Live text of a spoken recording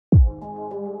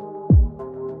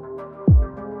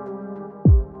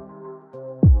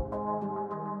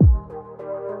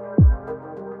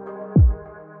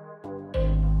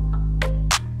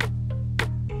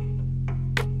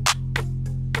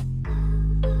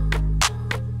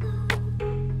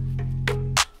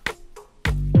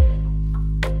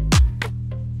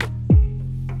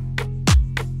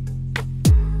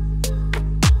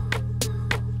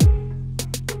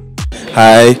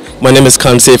Hi, my name is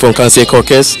Kansei from Kansei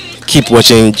Caucus. Keep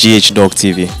watching GH Dog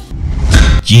TV.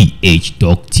 GH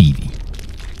Dog TV,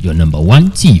 your #1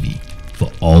 TV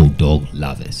for all dog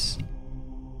lovers.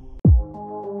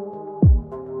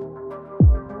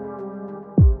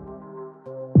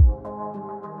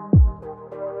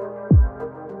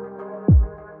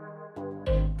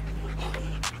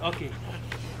 Okay,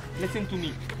 listen to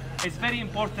me. It's very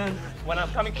important when I'm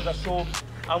coming to the show,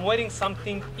 I'm wearing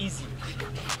something easy.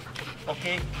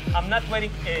 Okay, I'm not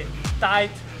wearing a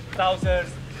tight trousers,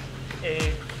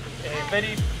 a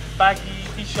very baggy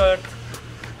t-shirt,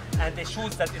 and a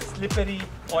shoes that is slippery,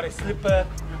 or a slipper,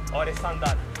 or a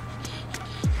sandal.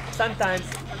 Sometimes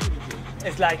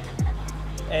it's like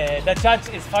the judge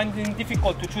is finding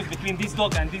difficult to choose between this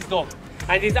dog and this dog,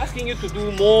 and he's asking you to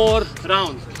do more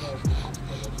rounds.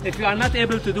 If you are not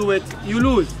able to do it, you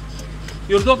lose.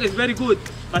 Your dog is very good,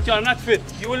 but you are not fit,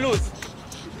 you will lose.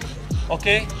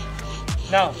 Okay?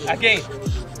 Now, again.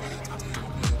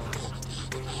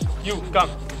 You, come.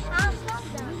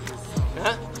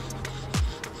 Huh?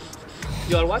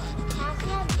 You are what?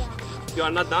 You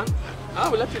are not done? I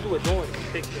will let you do it, don't worry.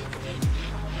 Take it.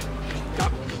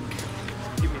 Come.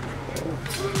 Give me.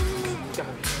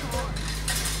 Come.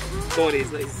 Don't worry,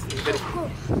 it's very good.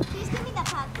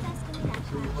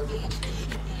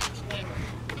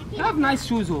 You have nice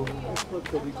shoes, oh.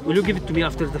 Will you give it to me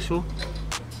after the show?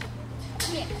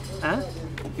 Yeah. Huh?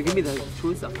 You give me the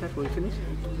shoes after we finish?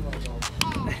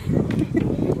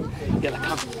 Yeah,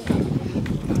 come.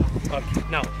 Okay,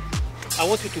 now, I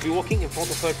want you to be walking in front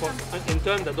of her and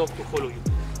turn the dog to follow you.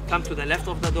 Come to the left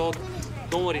of the dog.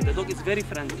 Don't worry, the dog is very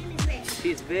friendly.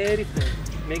 He is very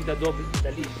friendly. Make the dog,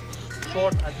 the leash,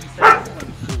 short as we said.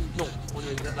 No, on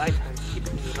your right hand. Keep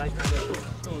it in your right hand.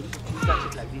 Touch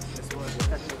it like this.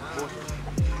 Touch it both.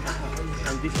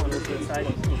 And this one on the side.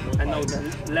 And now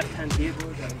the left hand here.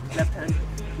 Left hand.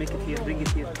 Make it here. Bring it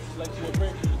here.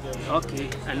 Okay.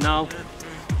 And now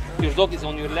your dog is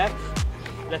on your left.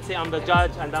 Let's say I'm the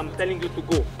judge and I'm telling you to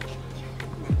go.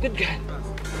 Good girl.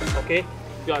 Okay.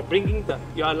 You are bringing the.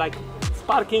 You are like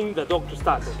sparking the dog to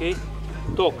start. Okay.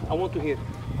 Talk. I want to hear.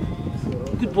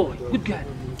 Good boy. Good girl.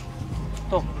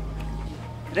 Talk.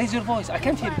 Raise your voice. I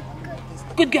can't hear you.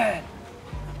 Good girl.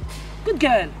 Good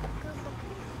girl.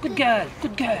 Good girl.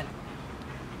 Good girl.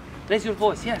 Raise your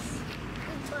voice. Yes.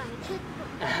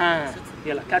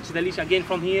 Yalla, catch the leash again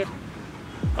from here.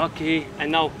 Okay.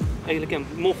 And now, again,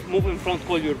 move in front.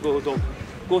 Call your dog.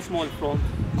 Go small in front.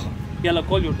 Yalla,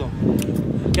 call your dog.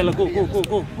 Yalla, go. Move.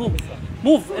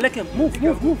 Move.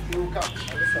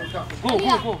 Go.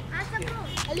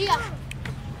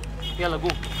 Yalla, go.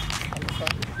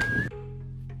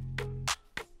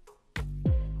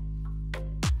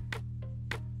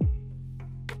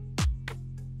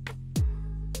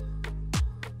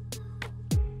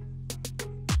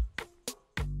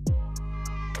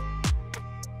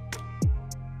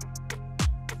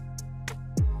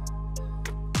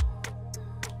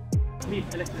 Leave,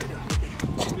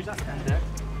 you just stand there.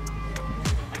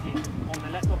 Again, on the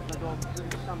left of the dog,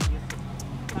 come here.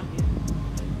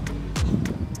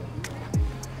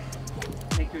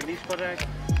 Make your leash correct.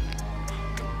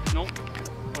 No,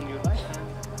 on your right hand.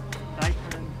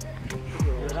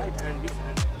 Your right hand, this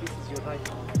hand. This is your right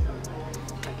hand.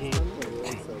 Again.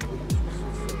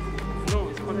 No,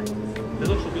 it's correct. The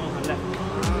dog should be on the left.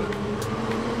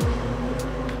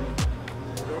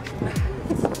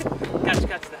 Catch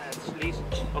the leash.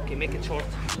 Okay, make it short.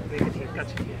 Make it here.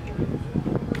 Catch it here.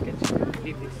 Catch it.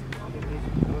 Leave this.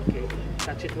 Okay.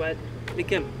 Catch it well.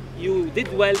 Likem, you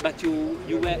did well, but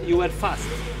you were fast.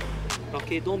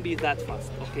 Okay, don't be that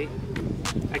fast. Okay.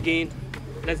 Again,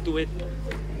 let's do it.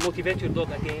 Motivate your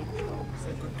dog again.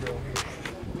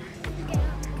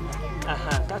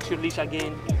 Catch your leash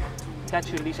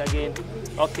again.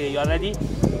 Okay, you are ready?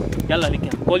 Yalla,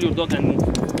 Likem. Call your dog and move.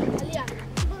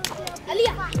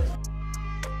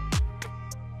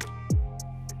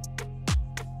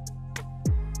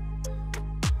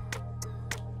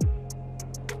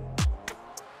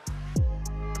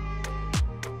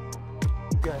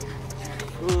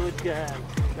 Good girl.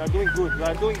 You are doing good. You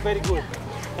are doing very good.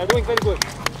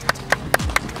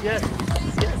 Yes.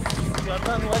 You are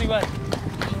done very well.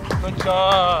 Good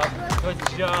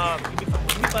job. Give me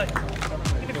five.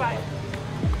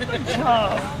 Good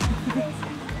job.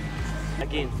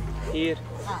 Again, here,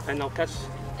 and now catch.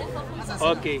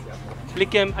 Okay.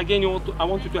 Likem, again, I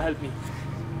want you to help me.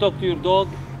 Talk to your dog.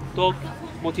 Talk.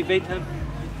 Motivate him.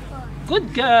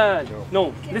 Good girl.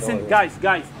 No, listen, guys.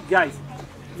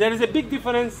 There is a big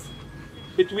difference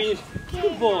between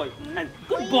good boy and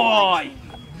good boy.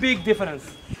 Big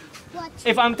difference.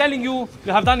 If I'm telling you,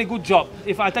 you have done a good job.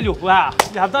 If I tell you, wow,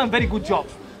 you have done a very good job.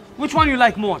 Which one you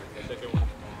like more?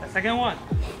 The second one.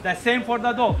 The same for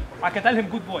the dog. I can tell him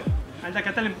good boy. And I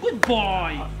can tell him good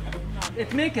boy.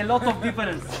 It makes a lot of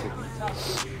difference.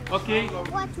 Okay?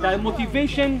 The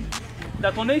motivation,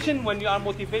 the tonation when you are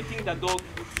motivating the dog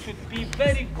should be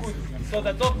very good. So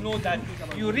the dog knows that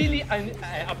you really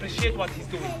appreciate what he's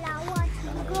doing.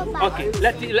 Okay,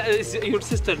 it's your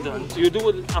sister done. You do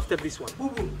it after this one.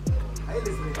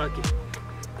 Okay.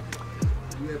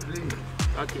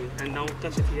 Okay, and now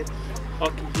touch it here.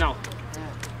 Okay, now.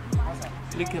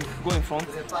 Lick him, go in front.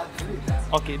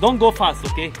 Okay, don't go fast,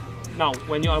 okay? Now,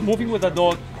 when you are moving with the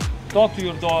dog, talk to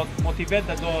your dog, motivate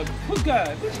the dog. Good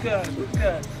girl, good girl, good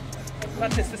girl.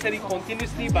 Not necessarily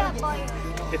continuously, but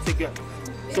it's a girl.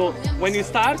 So, when you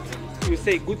start, you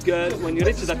say good girl. When you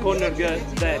reach the corner, girl,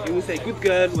 there, you will say good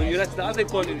girl. When you reach the other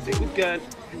corner, you say good girl.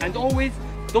 And always,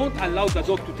 don't allow the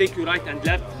dog to take you right and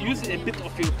left. Use a bit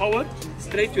of your power,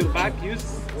 straight your back.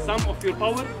 Use some of your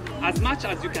power as much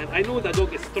as you can. I know the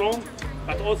dog is strong,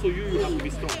 but also you have to be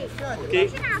strong. Okay?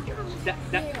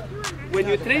 When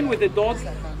you train with the dog,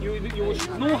 you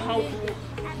should know how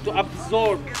to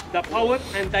absorb the power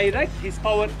and direct his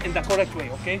power in the correct way.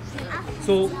 Okay?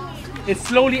 So it's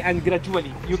slowly and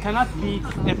gradually. You cannot be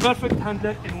a perfect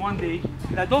handler in one day.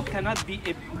 The dog cannot be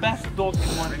a best dog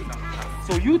in one day.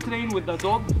 So you train with the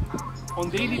dog on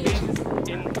daily basis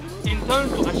in turn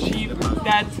to achieve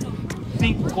that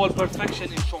thing called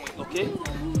perfection in showing, okay?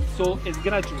 So it's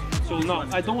gradual. So now,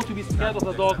 I don't want to be scared of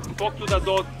the dog. Talk to the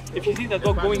dog. If you see the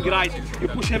dog going right, you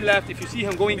push him left. If you see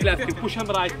him going left, you push him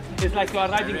right. It's like you are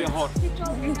riding a horse.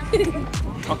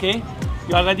 Okay?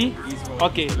 You are ready?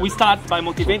 Okay, we start by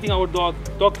motivating our dog.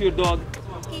 Talk to your dog.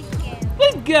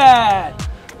 Good girl.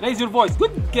 Raise your voice.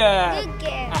 Good girl. Good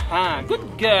girl. Aha,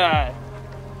 good girl.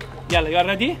 Yalla, you are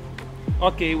ready?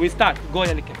 Okay, we start. Go,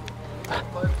 Yalikim.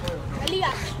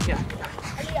 Aliyah. Yeah.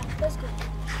 Aliyah, let's go.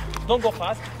 Don't go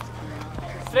fast.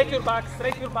 Straight your back,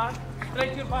 straight your back,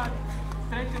 straight your back,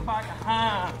 straight your back.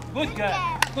 Aha. Good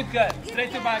girl. Good girl.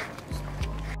 Straight your back.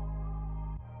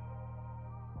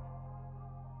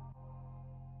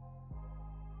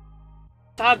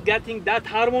 Start getting that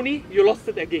harmony, you lost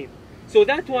it again. So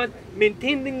that one,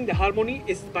 maintaining the harmony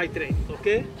is by training,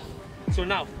 okay? So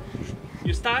now,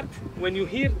 you start, when you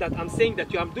hear that I'm saying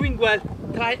that you are doing well,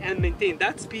 try and maintain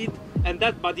that speed and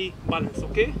that body balance,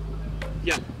 okay?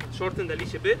 Yeah, shorten the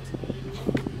leash a bit.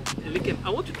 Lick I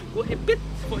want you to go a bit,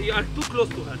 you are too close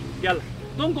to her. Yalla,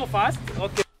 don't go fast,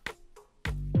 okay?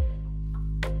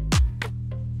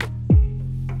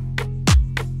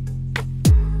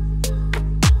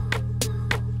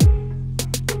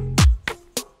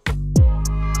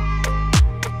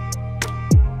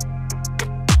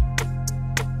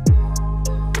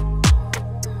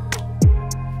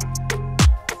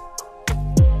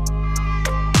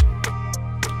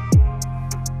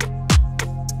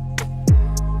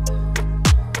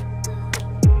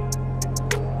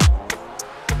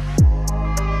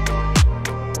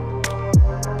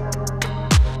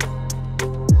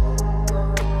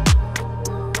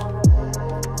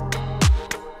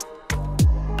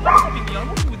 You're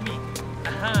moving with me.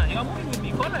 Aha, you're moving with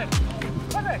me. Correct.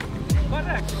 Correct.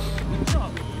 Correct. Good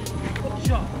job. Good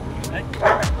job. Right?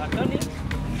 You're turning.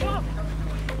 Good job.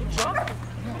 Good job.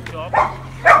 Good job.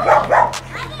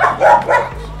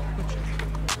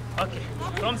 Okay.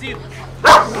 From zero.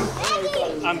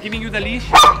 I'm giving you the leash.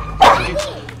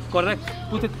 Correct.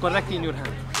 Put it correctly in your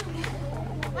hand.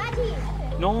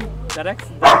 No, the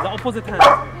opposite hand.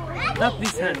 Not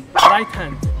this hand. Right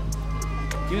hand.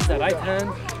 Use the right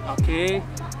hand. Okay,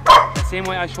 the same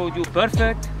way I showed you,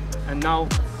 perfect. And now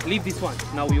leave this one.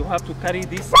 Now you have to carry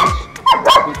this fish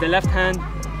with the left hand.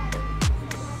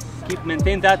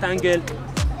 Maintain that angle.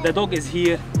 The dog is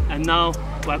here, and now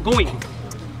we're going.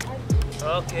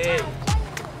 Okay,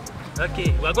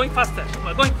 okay, we're going faster.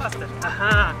 We're going faster.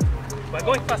 Aha, we're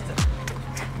going faster.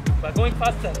 We're going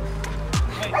faster.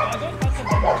 Wait, we're going faster.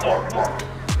 No.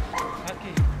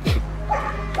 Okay,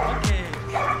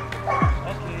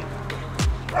 okay.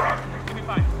 Give me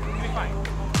five. Give me five.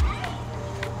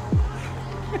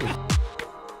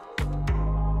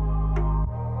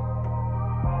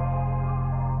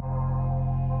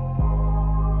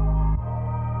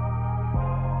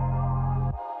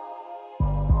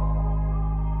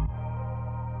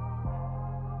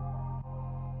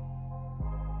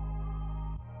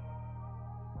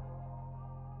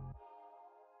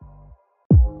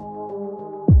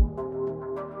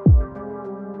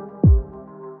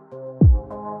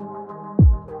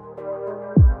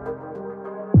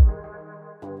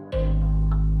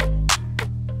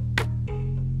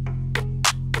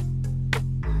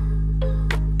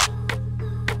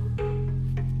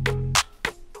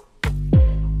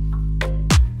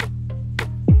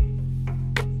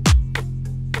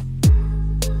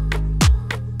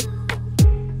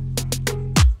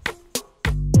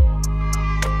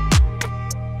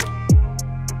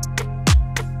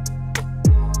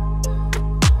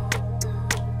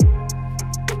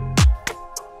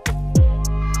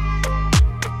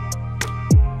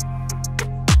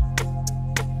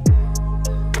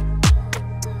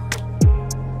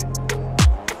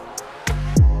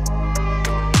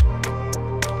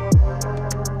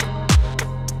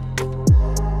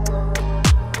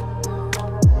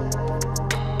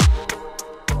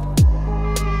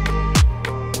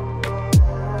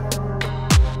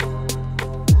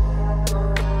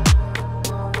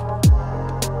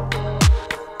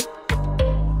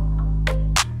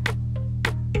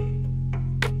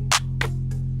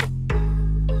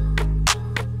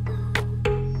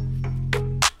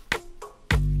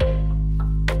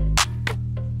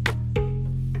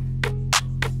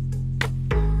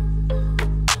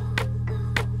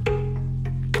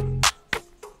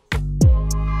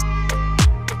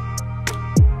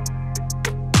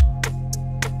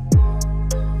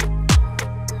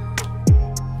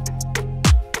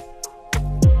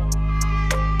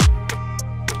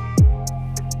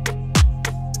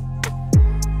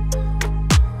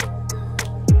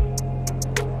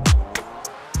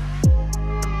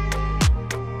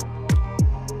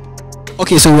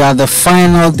 Okay, so we are the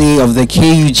final day of the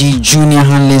KUG Junior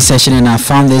Handling Session, and I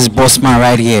found this boss man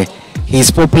right here.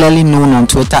 He's popularly known on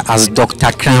Twitter as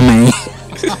Dr. Kramer.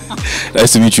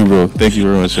 Nice to meet you, bro. Thank you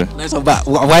very much. Sir. Nice, but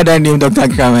why that name, Dr.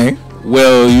 Kramer?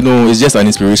 Well, you know, it's just an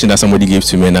inspiration that somebody gave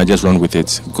to me, and I just run with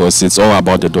it because it's all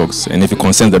about the dogs. And if it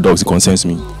concerns the dogs, it concerns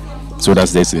me. So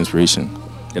that's the inspiration.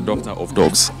 The doctor of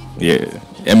dogs. Yeah,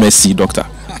 MSc doctor.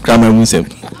 Kramer means him.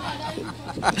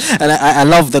 And I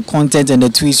love the content and the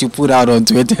tweets you put out on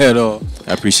Twitter.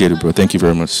 I appreciate it, bro. Thank you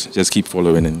very much. Just keep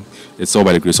following, and it's all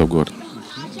by the grace of God.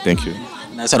 Thank you.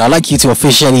 So I'd like you to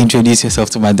officially introduce yourself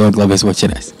to my dog lovers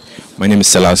watching us. My name is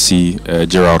Selassie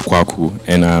Gerald Kwaku,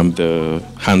 and I'm the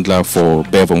handler for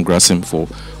Bear von Grassem for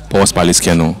Paul's Palace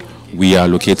Kennel. We are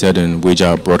located in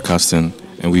Wager Broadcasting,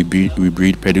 and we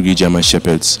breed pedigree German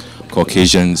Shepherds,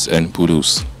 Caucasians, and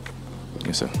Poodles.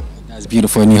 Yes, sir. That's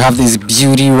beautiful, and you have this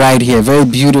beauty right here, very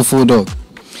beautiful dog.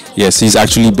 Yes, he's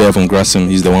actually Bear von Grassem.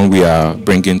 He's the one we are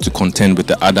bringing to contend with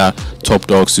the other top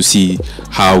dogs to see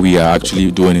how we are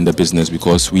actually doing in the business,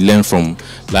 because we learn from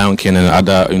Lion King and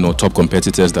other top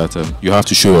competitors that you have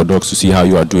to show your dogs to see how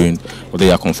you are doing, whether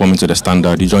you are conforming to the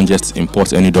standard. You don't just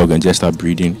import any dog and just start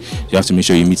breeding. You have to make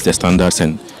sure you meet the standards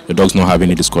and your dogs not have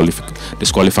any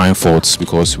disqualifying faults,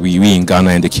 because we in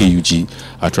Ghana and the KUG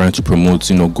are trying to promote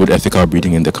good ethical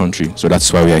breeding in the country. So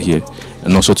that's why we are here,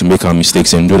 and also to make our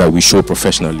mistakes and do that we show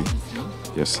professionally.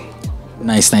 Yes.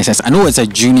 Nice. I know it's a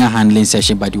junior handling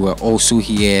session, but you were also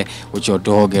here with your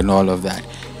dog and all of that.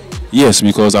 Yes,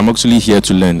 because I'm actually here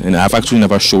to learn, and I've actually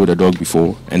never showed a dog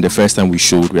before, and the first time we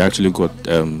showed, we actually got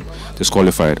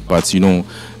disqualified. But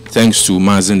thanks to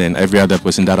Mazen and every other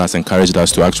person that has encouraged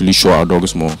us to actually show our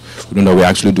dogs more, we know that we're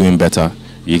actually doing better.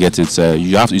 You get it?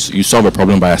 You solve a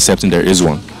problem by accepting there is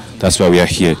one. That's why we are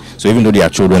here. So even though they are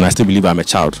children, I still believe I'm a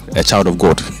child of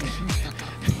God.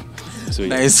 So, yeah.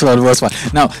 Nice one, boss man.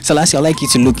 Now, Selassie, I'd like you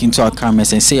to look into our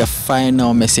cameras and say a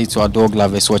final message to our dog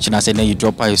lovers watching us, and then you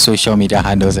drop out your social media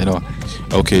handles and all.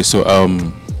 Okay, so I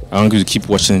want you to keep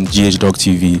watching GH Dog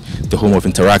TV, the home of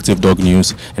interactive dog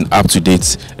news and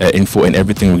up-to-date info and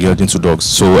everything relating to dogs.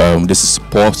 So this is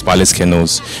Paul's Palace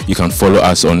Kennels. You can follow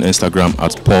us on Instagram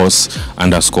at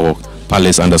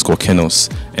Paul's_Palace_Kennels,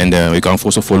 and you can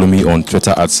also follow me on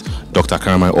Twitter at Dr.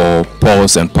 Kramer or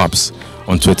Paul's and Pups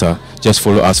on Twitter. Just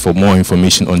follow us for more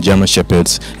information on German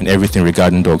Shepherds and everything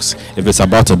regarding dogs. If it's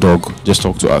about a dog, just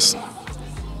talk to us.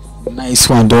 Nice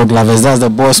one, dog lovers. That's the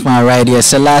boss man right here,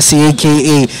 Selassie,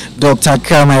 aka Dr.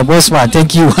 Kramer. Boss man,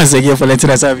 thank you once again for letting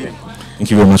us have you.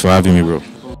 Thank you very much for having me, bro.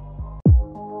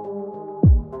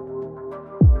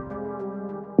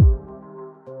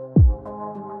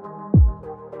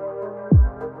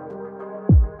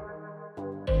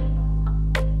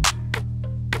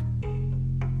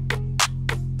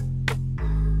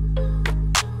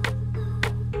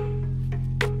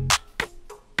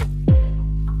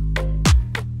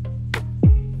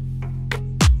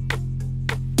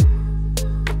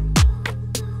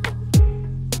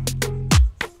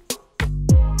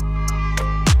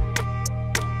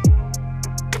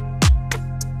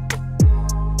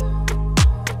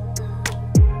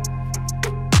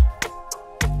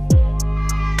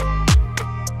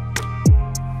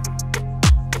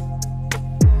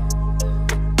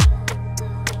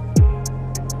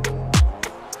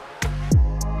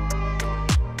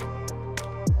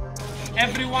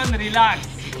 Everyone relax.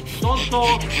 Don't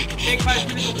talk. Take 5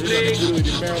 minutes of break.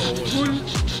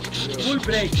 Full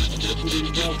break.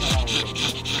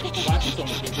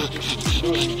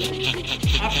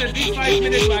 After these 5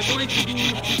 minutes, we are going to do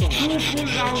 2 full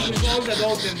rounds with all the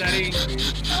dogs in the ring,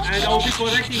 and I will be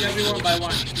correcting everyone by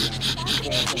one.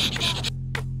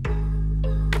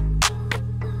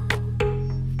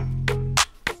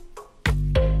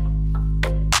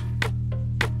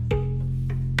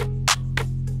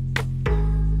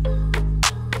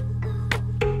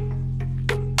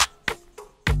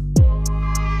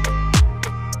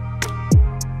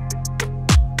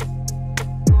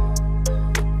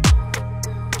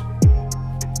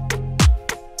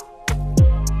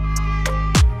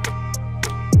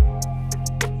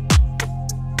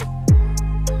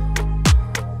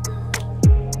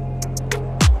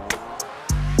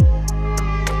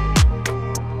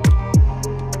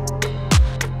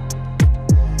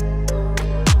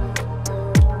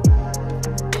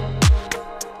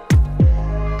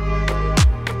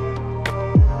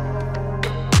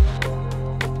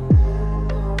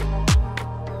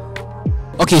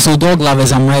 Okay, so dog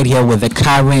lovers, I'm right here with the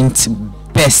current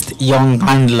best young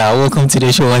handler. Welcome to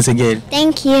the show once again.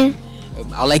 Thank you.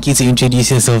 I'd like you to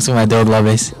introduce yourself to my dog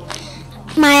lovers.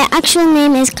 My actual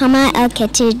name is Kama El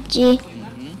Ketiji.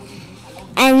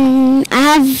 And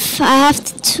I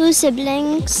have 2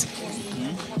 siblings.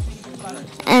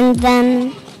 And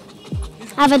then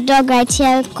I have a dog right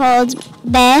here called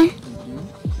Bear.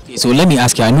 So let me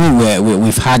ask you, I know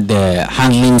we've had the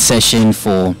handling session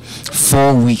for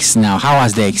 4 weeks now. How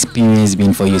has the experience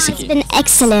been for you, Siki? It's been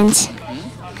excellent.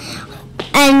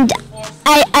 And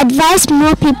I advise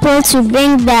more people to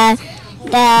bring the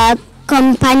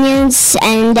companions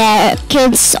and their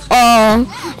kids or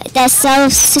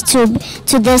themselves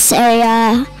to this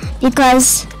area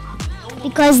because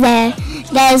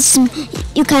there's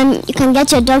you can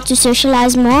get your dog to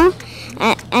socialize more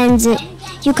and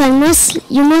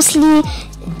you mostly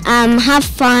have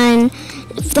fun.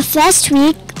 The first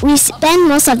week we spend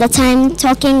most of the time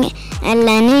talking and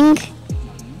learning,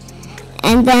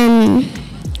 and then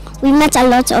we met a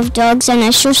lot of dogs and I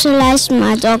socialized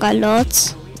my dog a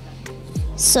lot.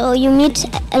 So you meet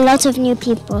a lot of new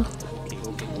people.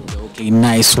 Okay,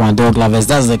 nice one, dog lovers.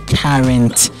 That's the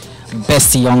current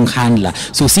best young handler.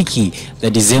 So Siki, the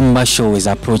December show is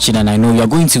approaching and I know you're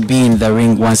going to be in the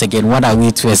ring once again. What are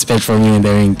we to expect from you in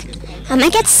the ring? I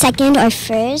get second or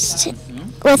first.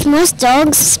 With most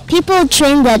dogs, people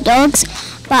train their dogs,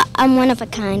 but I'm one of a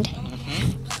kind.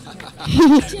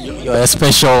 You're a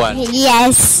special one.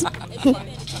 Yes.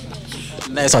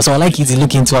 Nice. So I'd like you to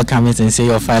look into our comments and say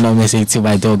your final message to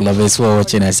my dog lovers who are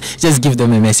watching us. Just give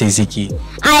them a message, Siki.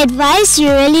 I advise you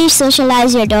really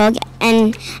socialize your dog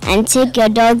and take your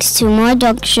dogs to more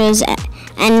dog shows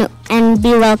and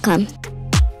be welcome.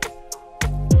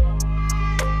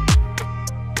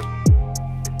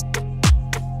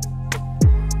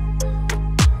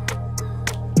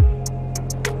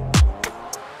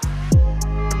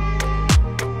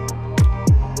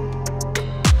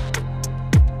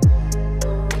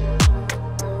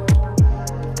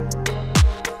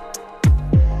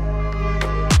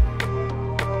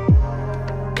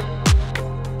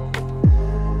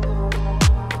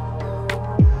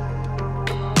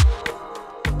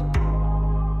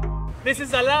 This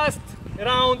is the last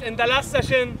round and the last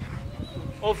session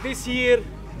of this year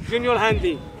junior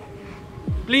handling.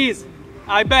 Please,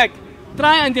 I beg,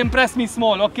 try and impress me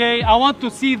small, okay? I want to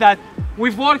see that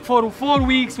we've worked for 4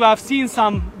 weeks, we have seen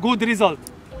some good result,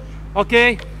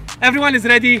 okay? Everyone is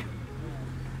ready?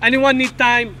 Anyone need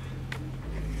time?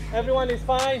 Everyone is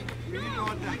fine?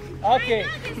 Okay,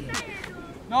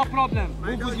 no problem,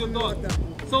 move with your dog.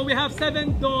 So we have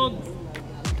 7 dogs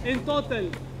in total,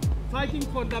 fighting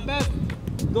for the best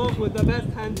dog with the best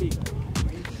handling.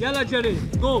 Yalla Jerry,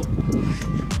 go.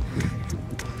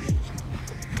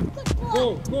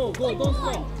 Go, go, go, don't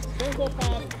stop. Don't go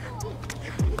fast.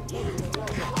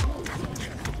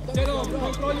 Jerome,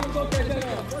 control your dog,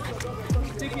 Jerome.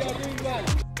 Sticky, you're doing well.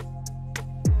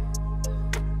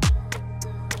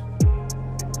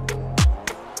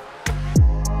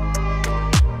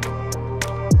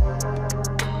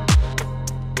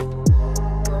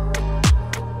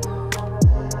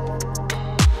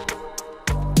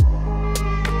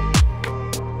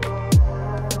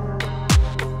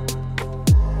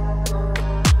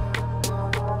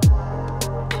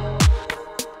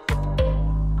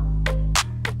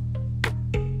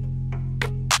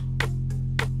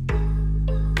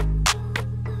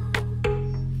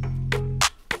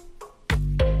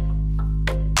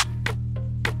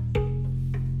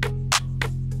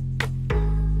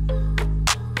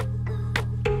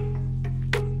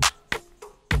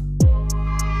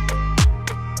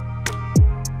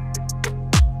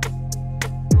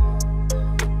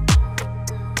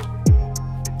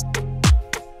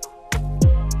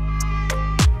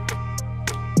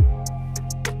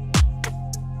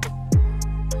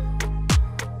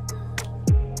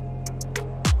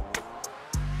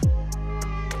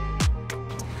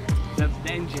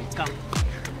 The engine, come.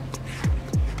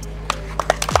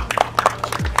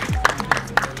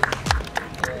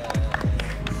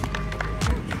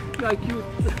 You are cute.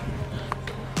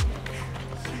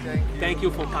 Thank you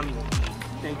for coming.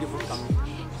 Thank you for coming.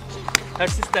 Her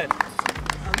sister.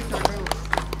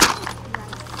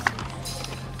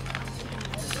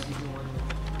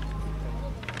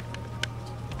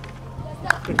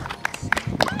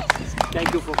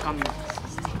 Thank you for coming.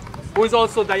 Who is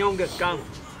also the youngest? Come.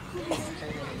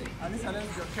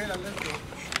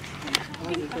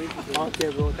 Okay,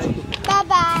 bro. Thank you. Bye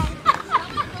bye.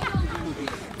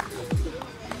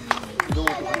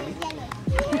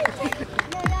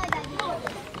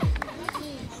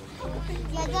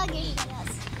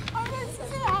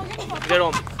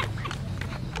 Jerome.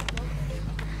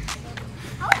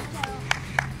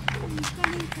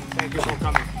 Thank you for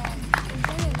coming.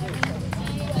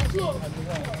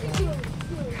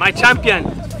 My champion.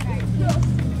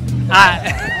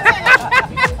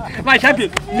 My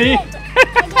champion, me.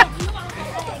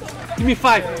 Give me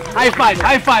 5. High five,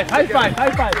 high five, high five,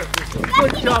 high five.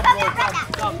 Good job, boy.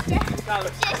 Come.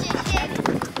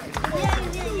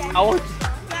 I want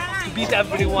to beat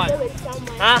everyone.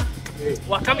 Huh?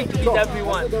 We're coming to beat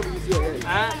everyone.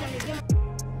 Huh?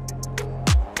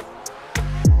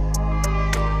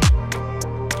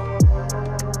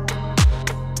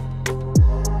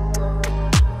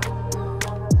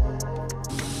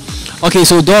 Okay,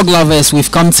 so dog lovers, we've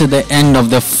come to the end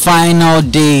of the final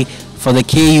day for the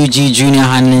KUG Junior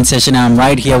Handling Session. I'm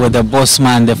right here with the boss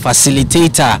man, the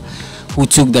facilitator who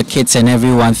took the kids and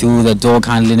everyone through the dog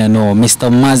handling and all,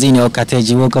 Mr. Mazin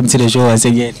Kateji. Welcome to the show once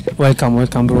again.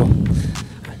 Welcome, bro.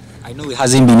 I know it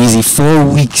hasn't been easy. 4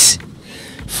 weeks.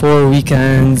 4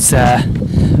 weekends.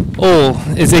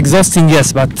 It's exhausting,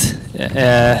 yes, but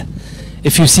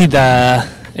if you see the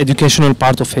educational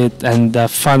part of it and the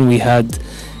fun we had,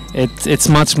 it's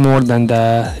much more than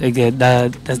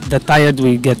the tired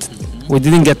we get. We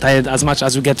didn't get tired as much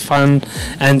as we get fun,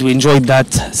 and we enjoyed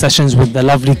that sessions with the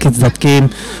lovely kids that came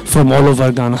from all over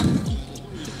Ghana.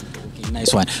 Okay,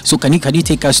 nice one. So can you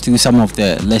take us through some of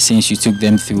the lessons you took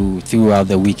them throughout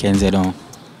the weekends and all?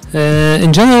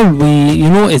 In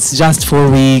general, it's just 4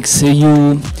 weeks.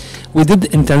 We did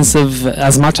intensive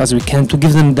as much as we can to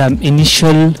give them the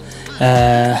initial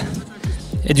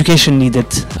education needed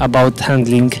about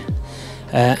handling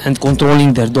and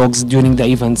controlling their dogs during the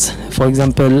events. For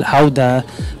example, how the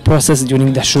process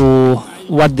during the show,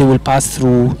 what they will pass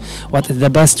through, what is the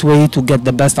best way to get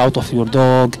the best out of your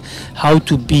dog, how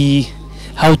to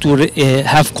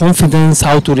have confidence,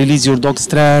 how to release your dog's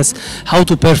stress, how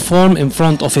to perform in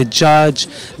front of a judge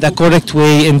the correct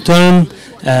way, in turn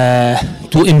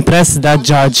to impress that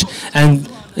judge and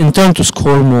in turn to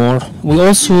score more. We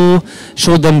also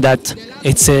show them that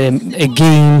it's a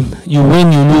game, you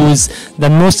win, you lose. The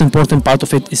most important part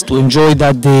of it is to enjoy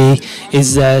that day,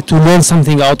 is to learn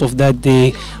something out of that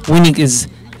day. Winning is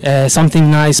something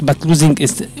nice, but losing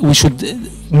is, we should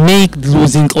make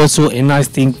losing also a nice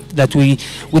thing, that we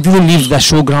didn't leave the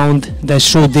showground, the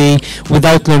show day,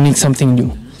 without learning something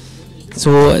new.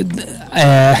 So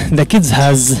the kids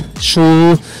has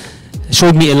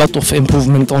showed me a lot of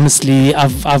improvement. Honestly,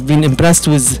 I've been impressed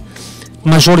with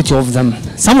majority of them.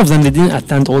 Some of them, they didn't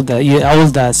attend all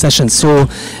the sessions, so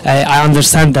I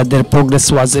understand that their progress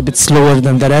was a bit slower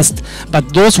than the rest.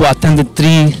 But those who attended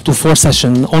 3 to 4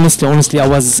 sessions, honestly, I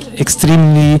was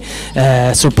extremely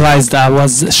surprised. I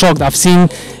was shocked. I've seen,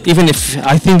 even if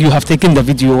I think you have taken the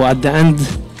video at the end,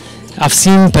 I've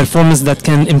seen performance that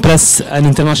can impress an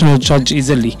international judge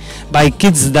easily by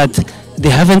kids that they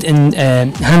haven't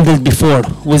handled before,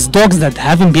 with dogs that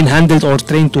haven't been handled or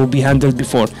trained to be handled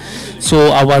before. So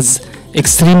I was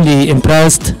extremely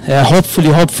impressed. Hopefully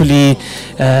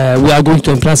we are going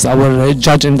to impress our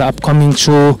judge in the upcoming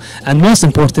show, and most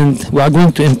important, we are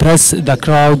going to impress the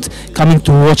crowd coming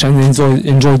to watch and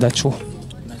enjoy that show.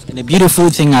 And the beautiful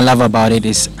thing I love about it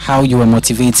is how you are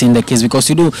motivating the kids,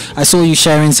 because I saw you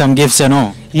sharing some gifts and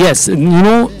all. Yes,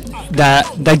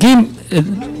 the game,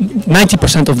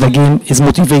 90% of the game is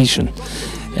motivation.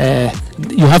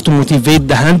 You have to motivate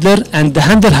the handler, and the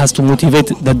handler has to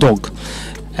motivate the dog.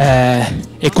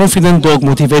 A confident dog,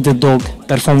 motivated dog,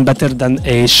 perform better than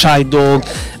a shy dog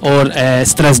or a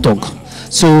stressed dog.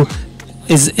 So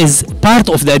is part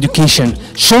of the education,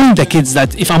 showing the kids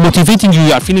that if I'm motivating you,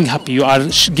 you are feeling happy, you are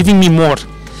giving me more.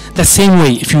 The same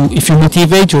way, if you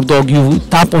motivate your dog, you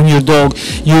tap on your dog,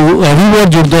 you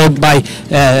reward your dog by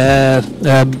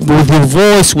with your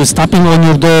voice, with tapping on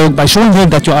your dog, by showing him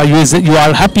that you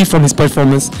are happy from his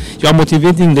performance. You are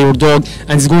motivating your dog,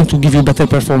 and it's going to give you better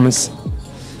performance.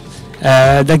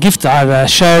 The gifts are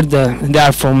shared. They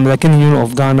are from the Canine Union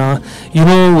of Ghana.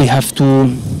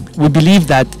 We believe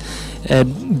that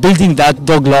building that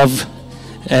dog love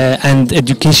and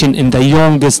education in the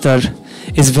youngster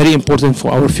is very important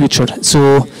for our future.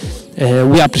 So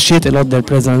we appreciate a lot their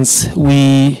presence.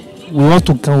 We want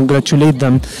to congratulate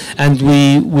them, and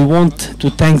we want to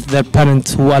thank their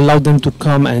parents who allowed them to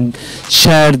come and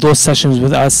share those sessions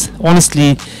with us.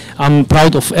 Honestly, I'm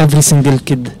proud of every single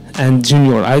kid and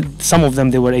junior. Some of them,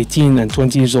 they were 18 and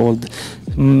 20 years old.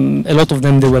 A lot of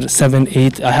them, they were 7,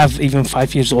 8. I have even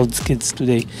 5 years old kids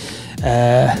today.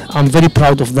 I'm very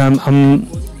proud of them.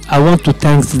 I want to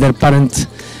thank their parents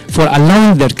for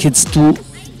allowing their kids to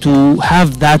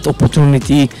have that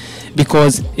opportunity,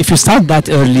 because if you start that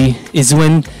early, is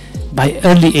when by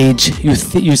early age you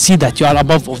see that you are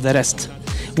above of the rest.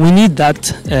 We need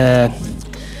that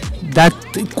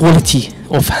quality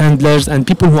of handlers and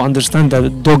people who understand the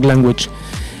dog language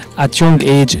at young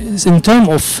age, in terms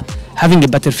of having a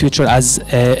better future as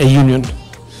a union.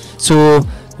 So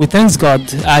we thank God.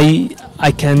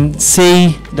 I can say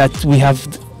that we have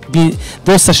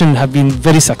those sessions have been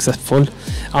very successful.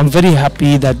 I'm very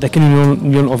happy that the Canine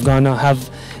Union of Ghana have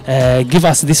give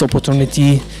us this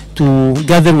opportunity to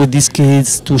gather with these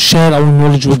kids, to share our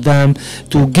knowledge with them,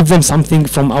 to give them something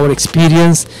from our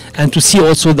experience, and to see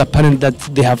also the parent that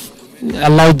they have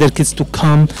allowed their kids to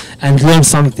come and learn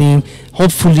something.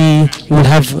 Hopefully we'll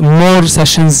have more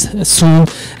sessions soon,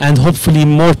 and hopefully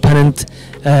more parents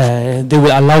they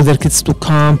will allow their kids to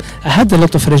come. I had a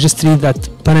lot of registry that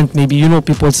parent, maybe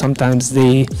people sometimes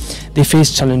they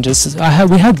face challenges.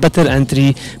 We had better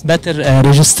entry, better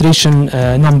registration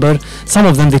number. Some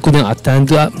of them they couldn't attend.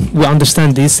 We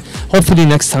understand this. Hopefully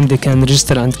next time they can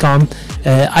register and come.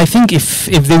 I think if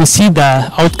they will see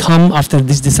the outcome after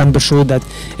this December show that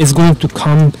is going to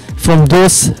come from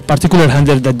those particular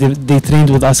handlers that they trained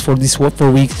with us for this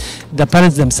 4 weeks, the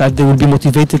parents themselves, they will be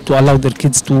motivated to allow their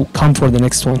kids to come for the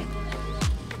next one.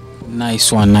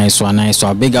 Nice one.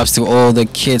 Big ups to all the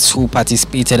kids who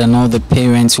participated and all the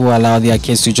parents who allowed their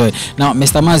kids to join. Now,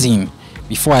 Mr. Mazin,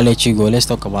 before I let you go, let's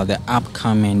talk about the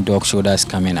upcoming dog show that's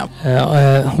coming up.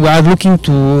 We are looking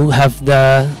to have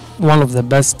one of the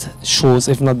best shows,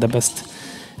 if not the best.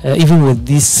 Even with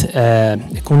this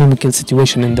economical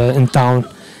situation in town,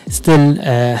 still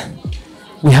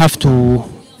we have to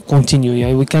continue.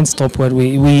 Yeah? We can't stop where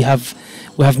we have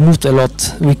moved a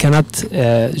lot. We cannot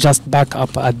just back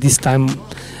up at this time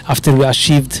after we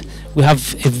achieved. We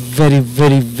have a very,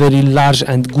 very, very large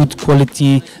and good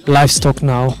quality livestock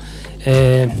now.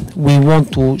 We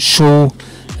want to show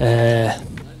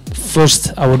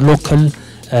first our local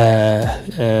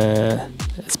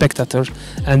spectator,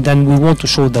 and then we want to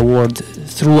show the world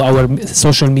through our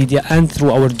social media and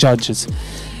through our judges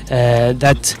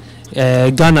that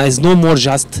Ghana is no more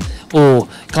just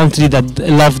country that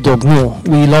love dog. No,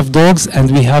 we love dogs and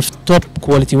we have top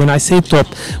quality. When I say top,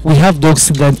 we have dogs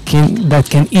that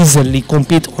can easily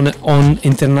compete on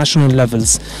international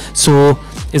levels. So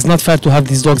it's not fair to have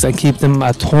these dogs and keep them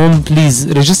at home. Please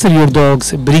register your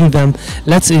dogs, bring them.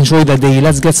 Let's enjoy the day.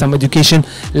 Let's get some education.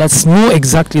 Let's know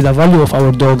exactly the value of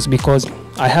our dogs, because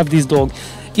I have this dog,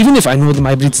 even if I know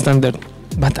my breed standard,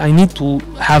 but I need to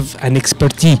have an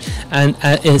expertise and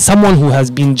someone who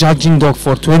has been judging dog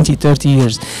for 20-30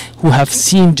 years, who have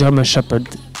seen German Shepherd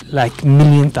like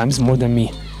million times more than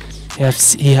me.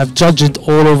 He have judged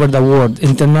all over the world,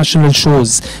 international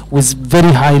shows with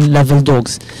very high level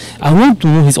dogs. I want to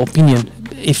know his opinion.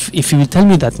 If he will tell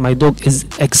me that my dog is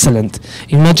excellent,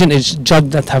 imagine a judge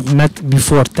that have met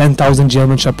before 10,000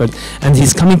 German Shepherd and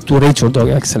he's coming to rate your dog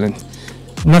excellent.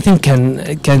 Nothing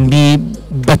can be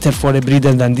better for a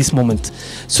breeder than this moment.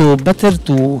 So better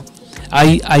to,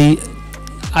 I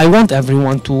want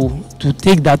everyone to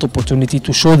take that opportunity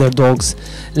to show their dogs.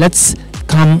 Let's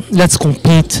come, let's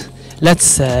compete,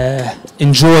 let's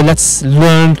enjoy, let's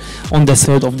learn on the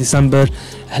 3rd of December.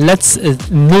 Let's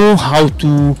know how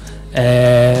to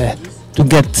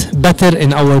get better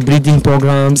in our breeding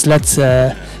programs. Let's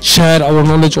share our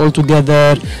knowledge all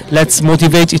together. Let's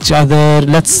motivate each other.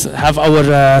 Let's have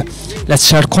our let's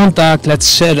share contact. Let's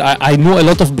share. I know a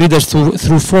lot of breeders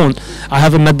through phone. I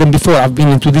haven't met them before. I've been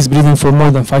into this breeding for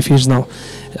more than 5 years now.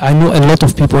 I know a lot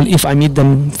of people. If I meet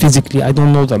them physically, I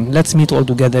don't know them. Let's meet all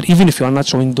together. Even if you are not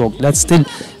showing dog, let's still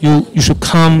you should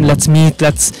come. Let's meet.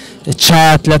 Let's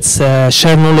chat. Let's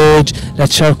share knowledge.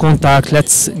 Let's share contact.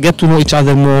 Let's get to know each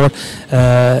other more.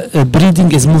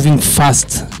 Breeding is moving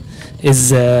fast.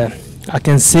 I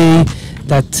can say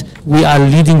that we are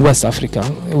leading West Africa.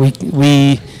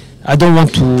 I don't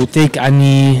want to take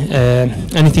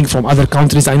anything from other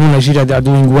countries. I know Nigeria, they are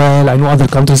doing well. I know other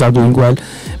countries are doing well.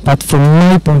 But from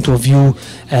my point of view,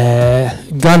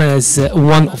 Ghana is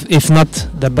one of, if not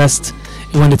the best,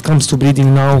 when it comes to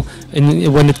breeding now,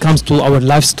 and when it comes to our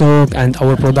livestock and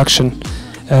our production.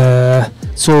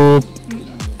 So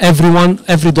everyone,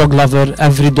 every dog lover,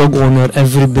 every dog owner,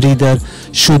 every breeder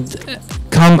should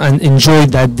come and enjoy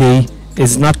that day.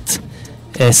 It's not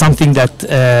something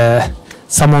that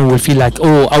someone will feel like,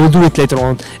 oh, I will do it later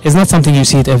on. It's not something you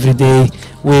see it every day.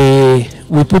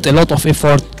 We put a lot of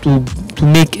effort to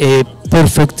make a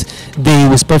perfect day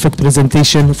with perfect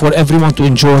presentation for everyone to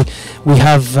enjoy. We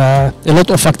have a lot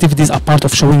of activities apart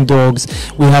of showing dogs.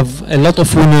 We have a lot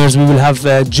of winners. We will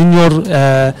have junior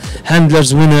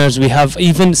handlers winners. We have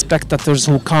even spectators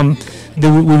who come. They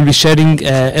will be sharing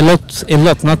a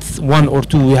lot, not one or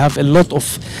two. We have a lot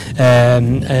of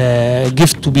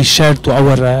gift to be shared to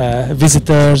our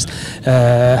visitors.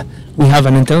 We have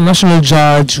an international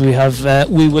judge. We have.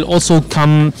 We will also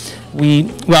come.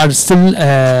 We are still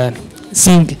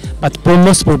seeing, but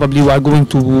most probably we are going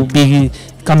to be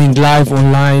coming live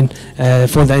online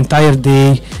for the entire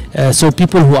day. So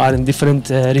people who are in different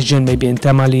region, maybe in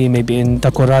Tamale, maybe in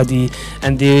Takoradi,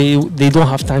 and they don't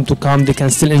have time to come, they can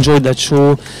still enjoy that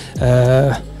show.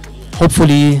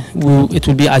 Hopefully it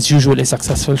will be as usual a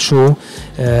successful show.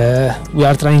 We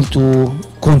are trying to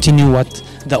continue what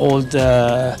the old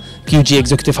KUG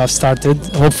executive have started.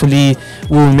 Hopefully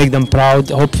we will make them proud.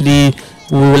 Hopefully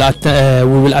we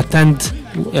will attend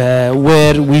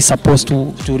where we supposed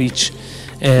to reach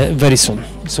very soon.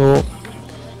 So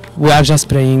we are just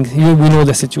praying. We know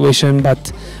the situation,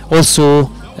 but also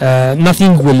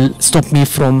nothing will stop me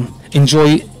from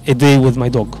enjoy a day with my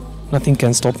dog. Nothing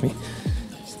can stop me.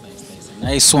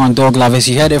 Nice one, dog lovers.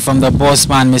 You heard it from the boss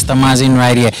man, Mr. Mazin,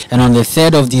 right here. And on the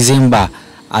 3rd of December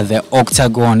at the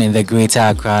Octagon in the Greater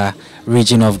Accra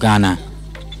region of Ghana.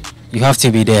 You have to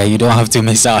be there. You don't have to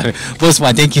miss out. Boss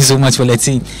man, thank you so much for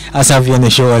letting us have you on the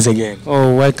show once again.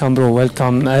 Oh, welcome, bro.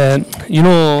 Welcome. You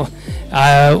know,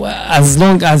 as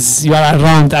long as you are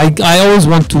around, I always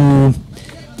want to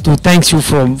thank you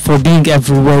for being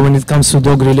everywhere when it comes to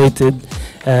dog-related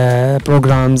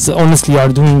programs. Honestly, you are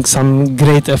doing some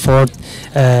great effort.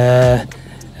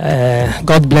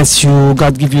 God bless you.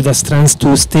 God give you the strength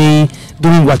to stay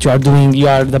doing what you are doing. You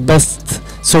are the best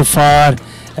so far,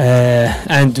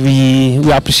 and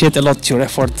we appreciate a lot your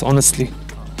effort, honestly.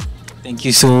 Thank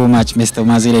you so much, Mr.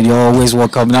 Mazin. You're always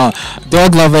welcome. Now,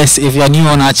 dog lovers, if you're new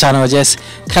on our channel, just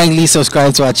kindly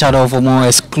subscribe to our channel for more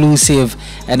exclusive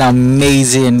and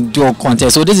amazing dog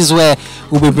content. So this is where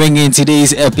we'll be bringing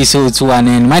today's episode to an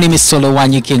end. My name is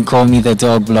Solowan. You can call me the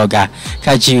dog blogger.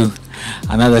 Catch you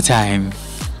another time.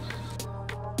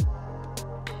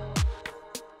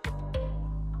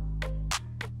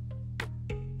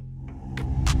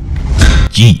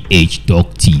 GH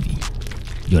Dog TV,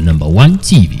 your #1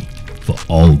 TV for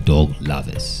all dog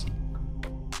lovers.